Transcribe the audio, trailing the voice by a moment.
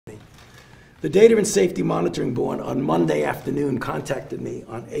The Data and Safety Monitoring Board on Monday afternoon contacted me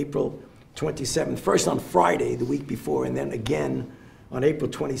on April 27th, first on Friday, the week before, and then again on April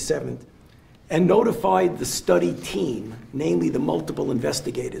 27th, and notified the study team, namely the multiple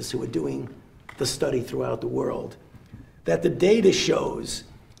investigators who are doing the study throughout the world, that the data shows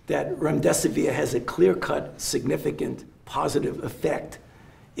that remdesivir has a clear-cut, significant, positive effect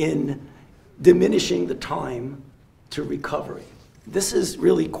in diminishing the time to recovery. This is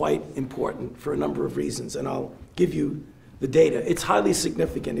really quite important for a number of reasons, and I'll give you the data. It's highly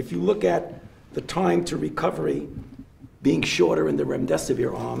significant. If you look at the time to recovery being shorter in the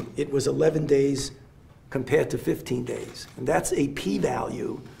remdesivir arm, it was 11 days compared to 15 days. And that's a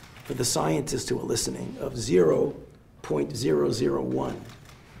p-value for the scientists who are listening of 0.001.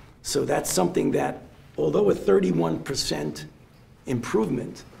 So that's something that, although a 31%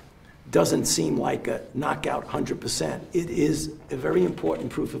 improvement doesn't seem like a knockout 100%, it is a very important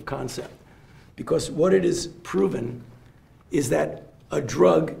proof of concept, because what it is proven is that a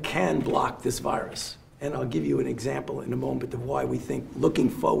drug can block this virus. And I'll give you an example in a moment of why we think, looking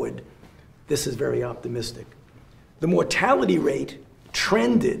forward, this is very optimistic. The mortality rate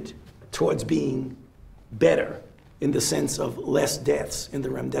trended towards being better in the sense of less deaths in the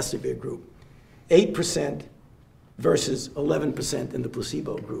remdesivir group, 8% versus 11% in the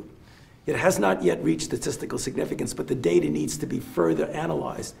placebo group. It has not yet reached statistical significance, but the data needs to be further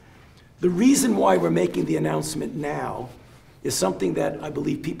analyzed. The reason why we're making the announcement now is something that I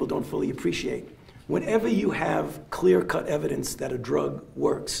believe people don't fully appreciate. Whenever you have clear-cut evidence that a drug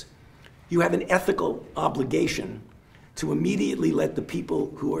works, you have an ethical obligation to immediately let the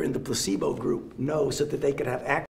people who are in the placebo group know so that they could have access